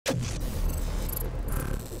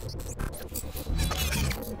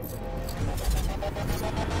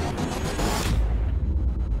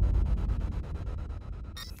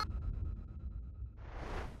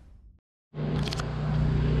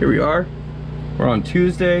we are. We're on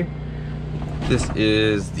Tuesday. This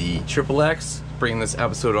is the XXX, bringing this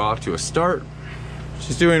episode off to a start.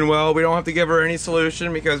 She's doing well. We don't have to give her any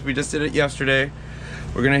solution because we just did it yesterday.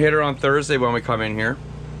 We're gonna hit her on Thursday when we come in here.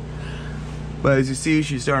 But as you see,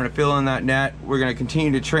 she's starting to fill in that net. We're gonna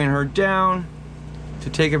continue to train her down to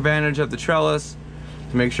take advantage of the trellis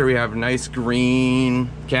to make sure we have a nice green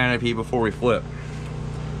canopy before we flip.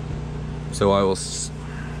 So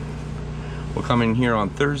we'll come in here on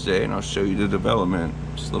Thursday and I'll show you the development.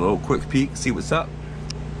 Just a little quick peek, see what's up.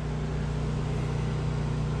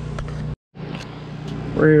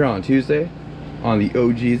 We're here on Tuesday on the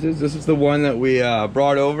OGesus. This is the one that we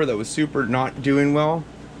brought over that was super not doing well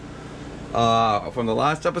from the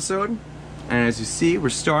last episode. And as you see, we're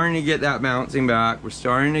starting to get that bouncing back. We're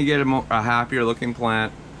starting to get a happier looking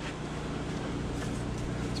plant.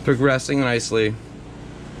 It's progressing nicely.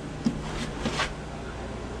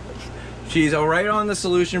 She's all right on the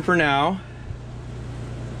solution for now.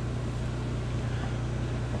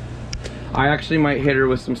 I actually might hit her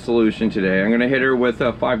with some solution today. I'm gonna hit her with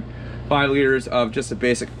 5 liters of just a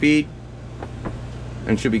basic feed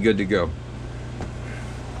and she'll be good to go.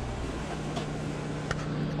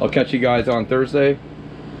 I'll catch you guys on Thursday.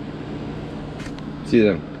 See you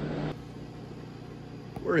then.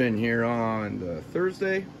 We're in here on the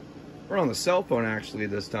Thursday. We're on the cell phone actually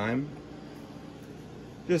this time.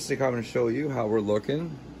 Just to come and show you how we're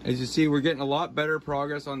looking. As you see, we're getting a lot better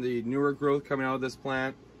progress on the newer growth coming out of this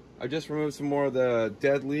plant. I just removed some more of the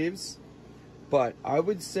dead leaves. But I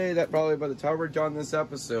would say that probably by the time we're done this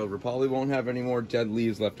episode, we probably won't have any more dead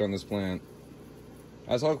leaves left on this plant.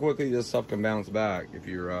 That's how quickly this stuff can bounce back if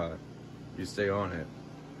you stay on it.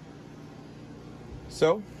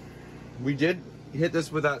 So we did hit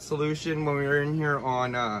this with that solution when we were in here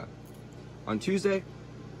on Tuesday.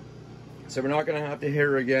 So we're not gonna have to hit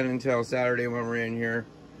her again until Saturday when we're in here.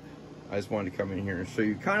 I just wanted to come in here and show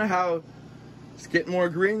you kind of how it's getting more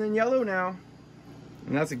green than yellow now.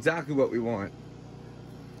 And that's exactly what we want.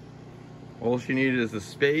 All she needed is the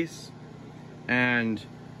space and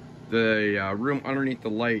the room underneath the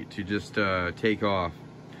light to just take off.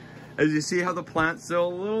 As you see how the plant's still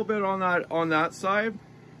a little bit on that side.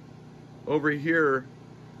 Over here,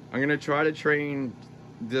 I'm gonna try to train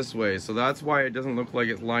this way, so that's why it doesn't look like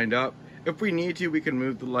it's lined up. If we need to, we can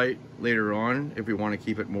move the light later on if we want to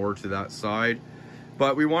keep it more to that side.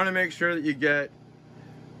 But we want to make sure that you get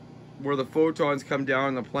where the photons come down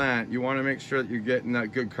in the plant. You want to make sure that you're getting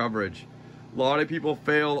that good coverage. A lot of people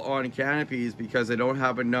fail on canopies because they don't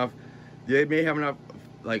have enough. They may have enough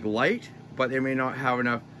like light, but they may not have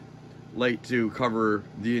enough light to cover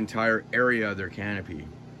the entire area of their canopy.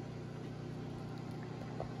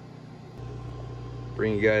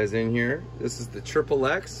 Bring you guys in here. This is the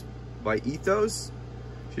XXX by Ethos.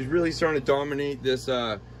 She's really starting to dominate this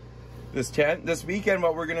this tent. This weekend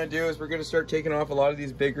what we're gonna do is we're gonna start taking off a lot of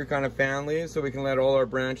these bigger kind of fan leaves so we can let all our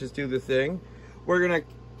branches do the thing. We're gonna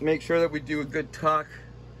make sure that we do a good tuck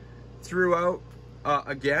throughout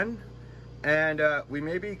again, and we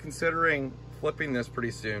may be considering flipping this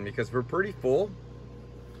pretty soon because we're pretty full.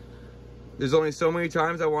 There's only so many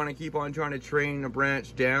times I want to keep on trying to train a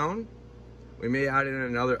branch down. We may add in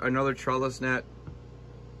another trellis net,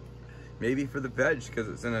 maybe for the veg because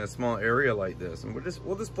it's in a small area like this, and we'll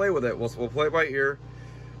just play with it. We'll play it by ear.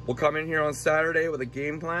 We'll come in here on Saturday with a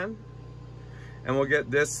game plan, and we'll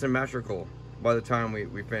get this symmetrical by the time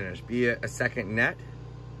we finish, be it a second net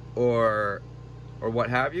or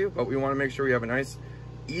what have you. But we want to make sure we have a nice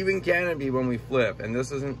even canopy when we flip, and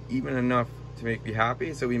this isn't even enough to make me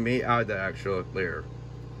happy, so we may add that extra layer.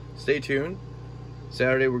 Stay tuned.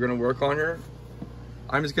 Saturday we're going to work on her.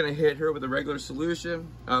 I'm just gonna hit her with a regular solution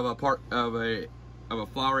of a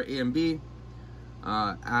flower A and B,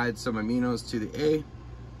 add some aminos to the A,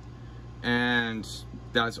 and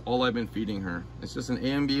that's all I've been feeding her. It's just an A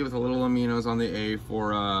and B with a little aminos on the A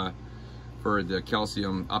for the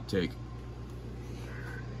calcium uptake.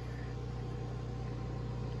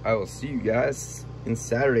 I will see you guys in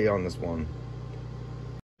Saturday on this one.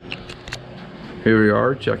 Here we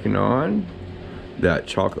are checking on that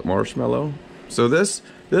chocolate marshmallow. So this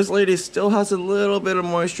lady still has a little bit of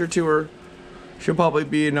moisture to her. She'll probably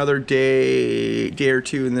be another day or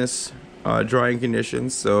two in this drying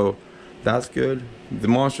conditions, so that's good. The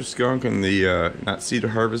monster skunk in the that seed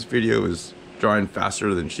harvest video is drying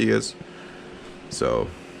faster than she is. So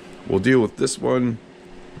we'll deal with this one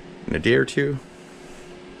in a day or two.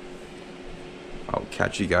 I'll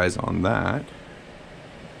catch you guys on that.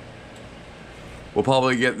 We'll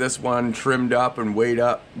probably get this one trimmed up and weighed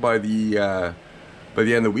up by the end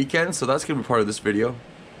of the weekend, so that's gonna be part of this video.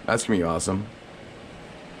 That's gonna be awesome.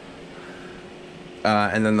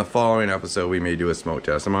 And then the following episode we may do a smoke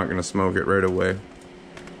test. I'm not going to smoke it right away.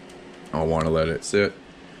 I'll want to let it sit.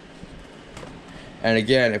 And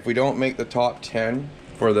again, if we don't make the top 10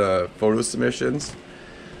 for the photo submissions,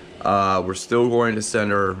 we're still going to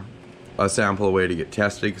send a sample away to get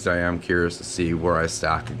tested, because I am curious to see where I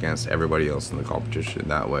stack against everybody else in the competition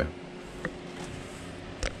that way.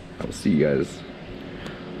 I'll see you guys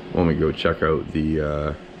when we go check out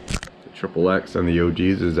the XXX and the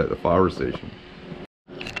OGesus at the flower station.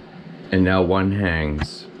 And now one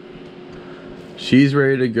hangs. She's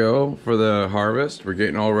ready to go for the harvest. We're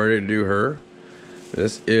getting all ready to do her.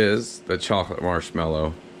 This is the Chocolate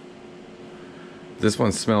Marshmallow. This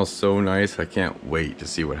one smells so nice. I can't wait to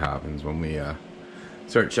see what happens when we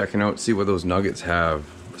start checking out, see what those nuggets have,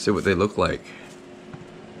 see what they look like.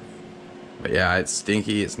 But yeah, it's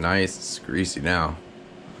stinky, it's nice, it's greasy now.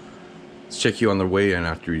 Let's check you on the way in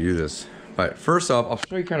after we do this. But first off, I'll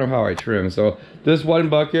show you kind of how I trim. So this one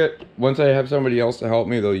bucket, once I have somebody else to help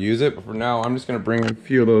me, they'll use it. But for now, I'm just gonna bring a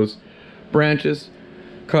few of those branches,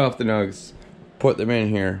 cut off the nugs, put them in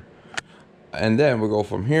here. And then we'll go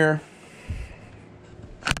from here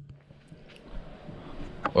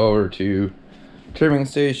over to trimming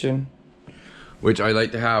station, which I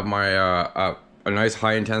like to have my a nice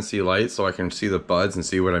high intensity light so I can see the buds and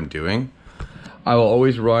see what I'm doing. I will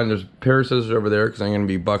always run, there's a pair of scissors over there because I'm going to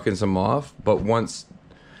be bucking some off, but once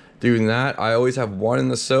doing that, I always have one in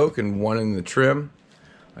the soak and one in the trim.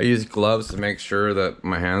 I use gloves to make sure that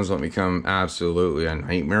my hands don't become absolutely a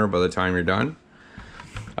nightmare by the time you're done.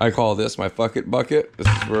 I call this my fuck it bucket. This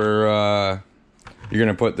is where you're going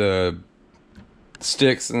to put the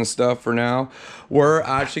sticks and stuff for now. We're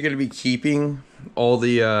actually going to be keeping all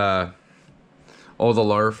the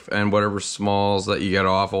larf and whatever smalls that you get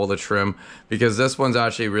off, all the trim, because this one's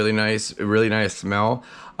actually really nice smell.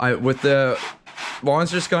 With the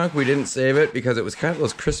monster skunk, we didn't save it because it was kind of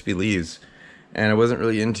those crispy leaves, and I wasn't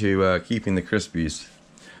really into keeping the crispies.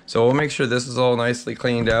 So we'll make sure this is all nicely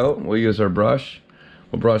cleaned out. We'll use our brush.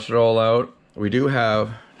 We'll brush it all out. We do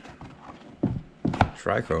have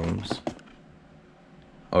trichomes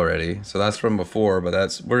already, so that's from before,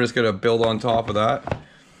 but we're just gonna build on top of that.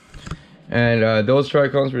 And those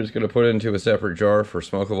trichomes we're just gonna put into a separate jar for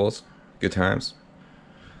smokables. Good times.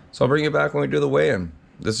 So I'll bring you back when we do the weigh-in.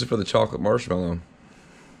 This is for the Chocolate Marshmallow.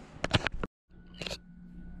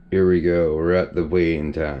 Here we go, we're at the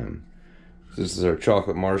weigh-in time. This is our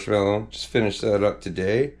Chocolate Marshmallow. Just finished that up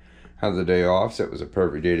today. Had the day off, so it was a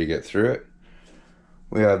perfect day to get through it.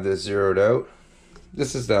 We have this zeroed out.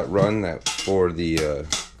 This is that run that for the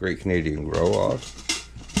Great Canadian Grow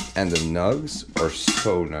Off. And the nugs are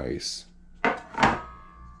so nice. There's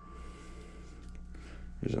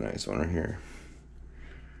a nice one right here.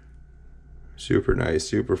 Super nice,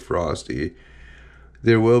 super frosty.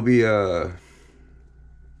 There will be a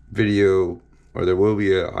video, or there will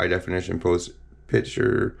be a high definition post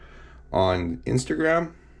picture on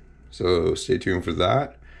Instagram. So stay tuned for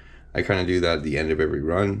that. I kind of do that at the end of every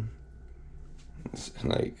run. It's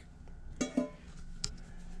like,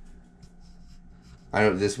 I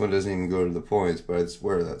know this one doesn't even go to the points, but I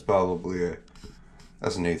swear that's probably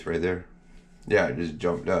that's an eighth right there. Yeah, it just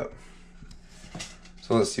jumped up.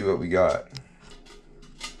 So let's see what we got.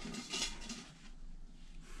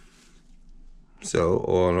 So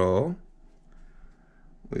all in all,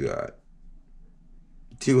 we got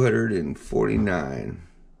 249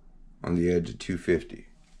 on the edge of 250.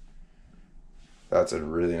 That's a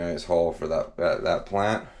really nice haul for that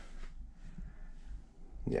plant.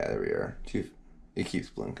 Yeah, there we are. It keeps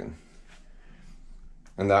blinking.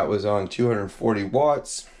 And that was on 240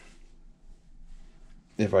 watts.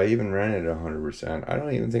 If I even ran it at 100%. I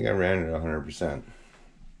don't even think I ran it at 100%.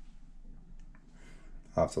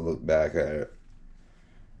 I'll have to look back at it.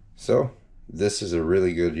 So, this is a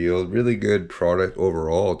really good yield. Really good product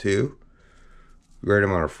overall, too. Great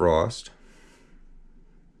amount of frost.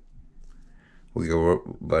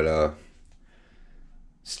 But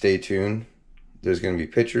stay tuned. There's going to be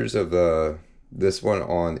pictures of this one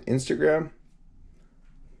on Instagram.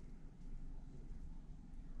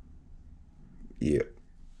 Yep.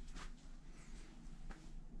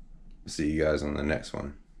 See you guys on the next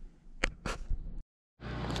one.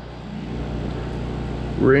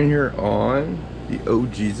 We're in here on the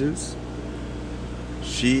OGesus.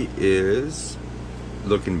 She is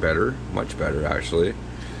looking better, much better actually.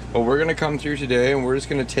 But we're gonna come through today and we're just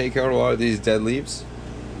gonna take out a lot of these dead leaves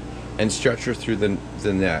and stretch her through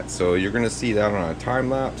the net. So you're gonna see that on a time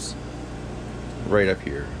lapse right up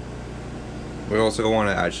here. We also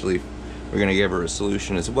wanna we're gonna give her a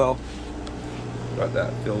solution as well. Got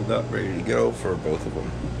that filled up, ready to go for both of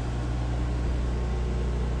them.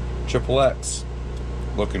 XXX.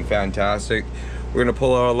 looking fantastic. We're gonna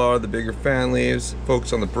pull out a lot of the bigger fan leaves,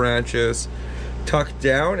 focus on the branches, tuck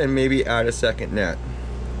down, and maybe add a second net.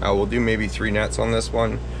 We'll do maybe 3 nets on this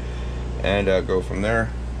one and go from there,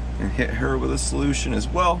 and hit her with a solution as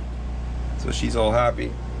well, so she's all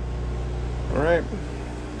happy. All right,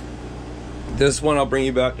 this one I'll bring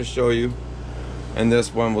you back to show you, and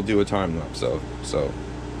this one we'll do a time lapse of. So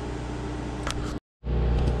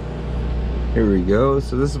here we go.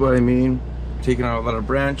 So this is what I mean, taking out a lot of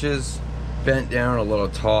branches, bent down, a lot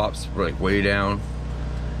of tops, like way down.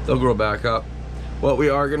 They'll grow back up. What we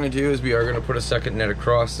are gonna do is we are gonna put a second net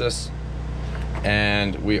across this,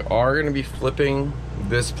 and we are gonna be flipping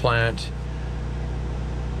this plant.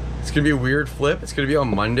 It's gonna be a weird flip. It's gonna be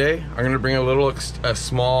on Monday. I'm gonna bring a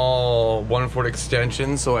small 1-foot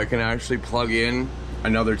extension so I can actually plug in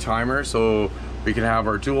another timer, so we can have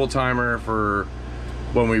our dual timer for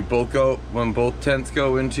when both tents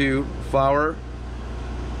go into flower.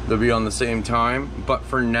 They'll be on the same time, but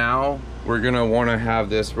for now we're gonna want to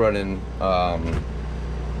have this running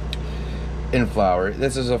in flower.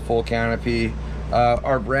 This is a full canopy.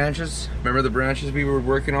 Our branches, remember the branches we were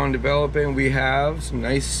working on developing? We have some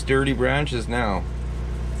nice sturdy branches now,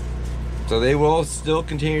 so they will still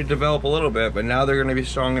continue to develop a little bit, but now they're going to be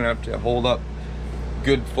strong enough to hold up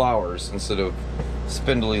good flowers instead of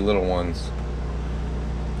spindly little ones.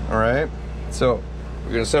 All right, so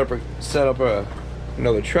we're going to set up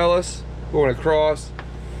another trellis going across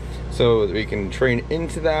so that we can train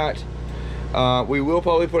into that. We will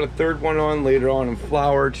probably put a third one on later on in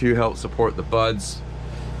flower to help support the buds,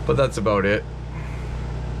 but that's about it.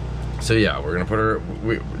 So yeah, we're gonna put her,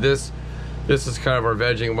 this is kind of our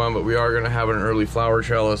vegging one, but we are gonna have an early flower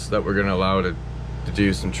trellis that we're gonna allow to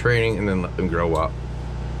do some training and then let them grow up.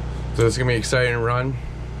 So it's gonna be an exciting run.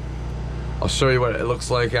 I'll show you what it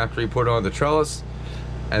looks like after we put on the trellis,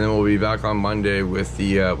 and then we'll be back on Monday with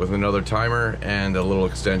the with another timer and a little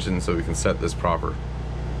extension so we can set this proper.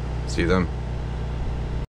 See them.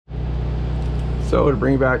 So to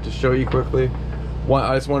bring it back to show you quickly,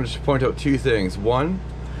 I just wanted to point out 2 things. One,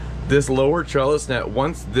 this lower trellis net,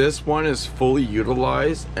 once this one is fully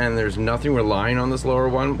utilized and there's nothing relying on this lower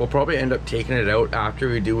one, we'll probably end up taking it out after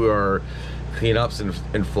we do our cleanups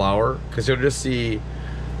in flower, because you'll just see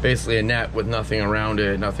basically a net with nothing around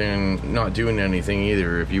it, not doing anything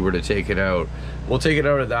either if you were to take it out. We'll take it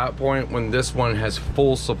out at that point when this one has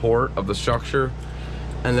full support of the structure,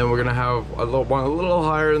 and then we're gonna have one a little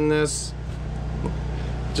higher than this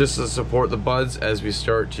just to support the buds as we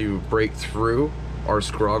start to break through our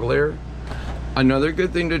scrog layer. Another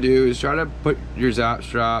good thing to do is try to put your zap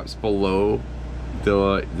straps below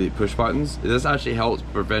the push buttons. This actually helps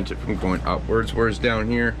prevent it from going upwards, whereas down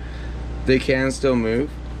here they can still move,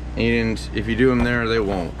 and if you do them there, it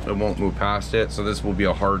won't move past it. So this will be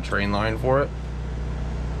a hard train line for it.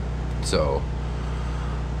 So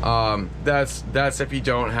that's if you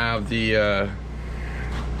don't have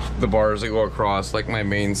the bars that go across like my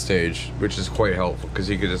main stage, which is quite helpful because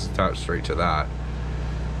you could just attach straight to that.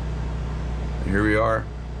 And here we are.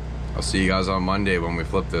 I'll see you guys on Monday when we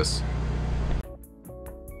flip this.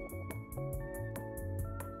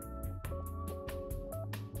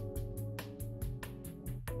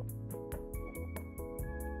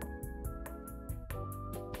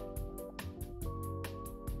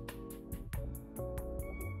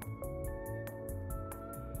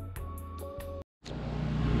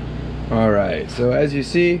 Alright, so as you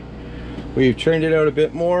see, we've trained it out a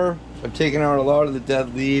bit more. I've taken out a lot of the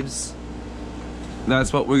dead leaves.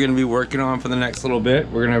 That's what we're going to be working on for the next little bit.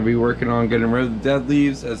 We're going to be working on getting rid of the dead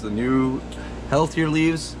leaves as the new, healthier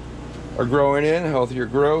leaves are growing in, healthier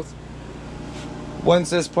growth. Once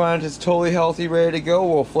this plant is totally healthy, ready to go,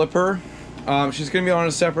 we'll flip her. She's going to be on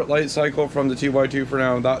a separate light cycle from the 2x2 for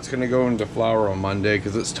now. That's going to go into flower on Monday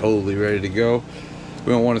because it's totally ready to go.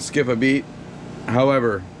 We don't want to skip a beat.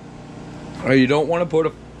 However, you don't want to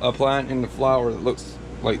put a plant in the flower that looks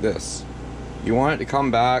like this. You want it to come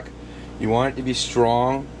back. You want it to be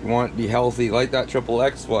strong. You want it to be healthy, like that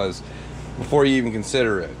XXX was, before you even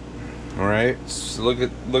consider it. All right. So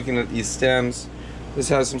looking at these stems. This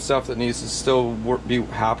has some stuff that needs to still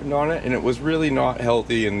happened on it, and it was really not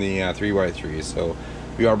healthy in the 3x3. So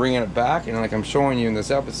we are bringing it back, and like I'm showing you in this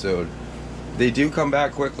episode, they do come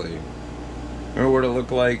back quickly. Remember what it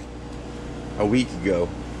looked like a week ago.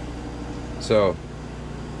 So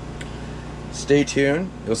stay tuned.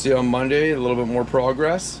 You'll see on Monday a little bit more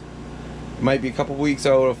progress. It might be a couple weeks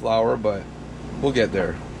out of flower, but we'll get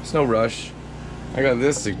there. It's no rush. I got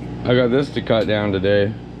this to cut down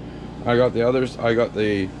today. I got the others. I got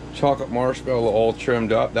the chocolate marshmallow all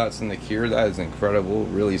trimmed up. That's in the cure. That is incredible,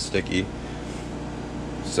 really sticky.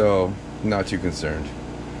 So not too concerned.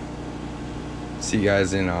 See you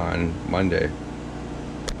guys in on Monday.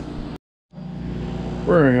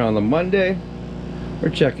 We're here on the Monday. We're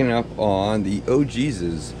checking up on the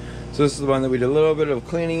OGesus. So this is the one that we did a little bit of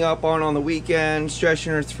cleaning up on the weekend,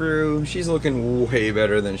 stretching her through. She's looking way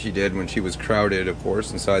better than she did when she was crowded, of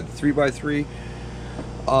course, inside the 3x3.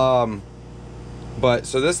 But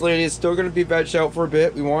so this lady is still going to be vegged out for a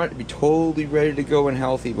bit. We want it to be totally ready to go and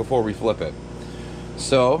healthy before we flip it.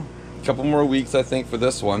 So a couple more weeks, I think, for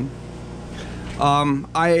this one. I'm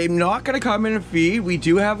not going to come in and feed. We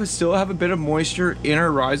do still have a bit of moisture in our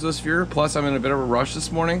rhizosphere. Plus, I'm in a bit of a rush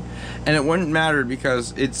this morning, and it wouldn't matter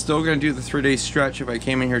because it's still going to do the 3-day stretch if I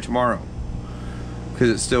came in here tomorrow. Because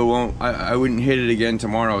it still won't. I wouldn't hit it again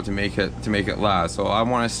tomorrow to make it last. So I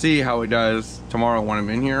want to see how it does tomorrow when I'm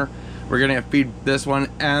in here. We're going to feed this one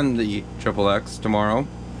and the XXX tomorrow.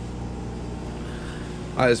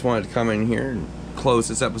 I just wanted to come in here and close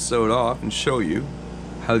this episode off and show you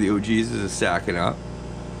how the OGesus is stacking up.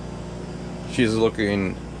 She's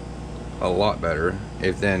looking a lot better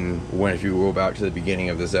if you go back to the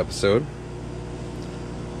beginning of this episode.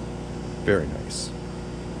 Very nice.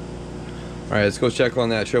 Alright, let's go check on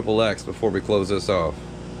that XXX before we close this off.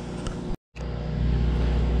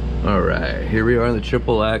 Alright, here we are on the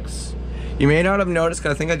XXX. You may not have noticed,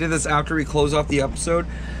 because I think I did this after we close off the episode.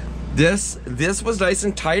 This was nice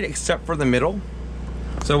and tight except for the middle.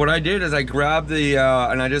 So what I did is I grabbed the,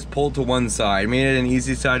 and I just pulled to one side. Made it an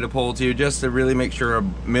easy side to pull to, just to really make sure our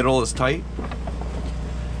middle is tight.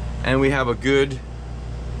 And we have a good,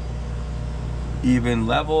 even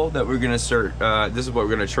level that we're gonna start, this is what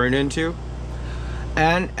we're gonna turn into.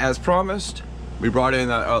 And as promised, we brought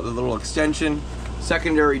in a little extension,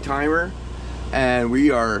 secondary timer, and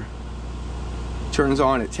we are, turns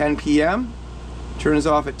on at 10 p.m., turns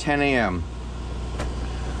off at 10 a.m.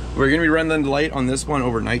 We're going to be running the light on this one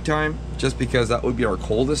overnight time, just because that would be our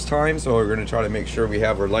coldest time. So we're going to try to make sure we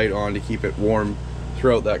have our light on to keep it warm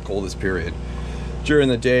throughout that coldest period. During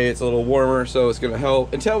the day, it's a little warmer, so it's going to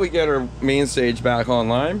help until we get our main stage back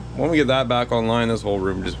online. When we get that back online, this whole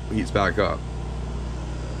room just heats back up.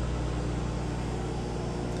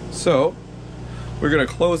 So we're going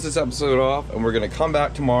to close this episode off, and we're going to come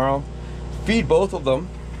back tomorrow, feed both of them.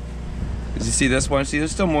 As you see this one, see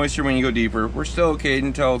there's still moisture when you go deeper. We're still okay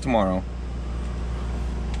until tomorrow.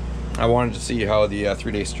 I wanted to see how the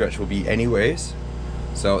 3-day stretch will be anyways,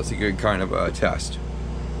 so it's a good kind of test.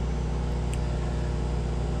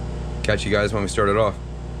 Catch you guys when we start it off.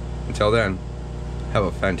 Until then, have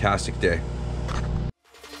a fantastic day.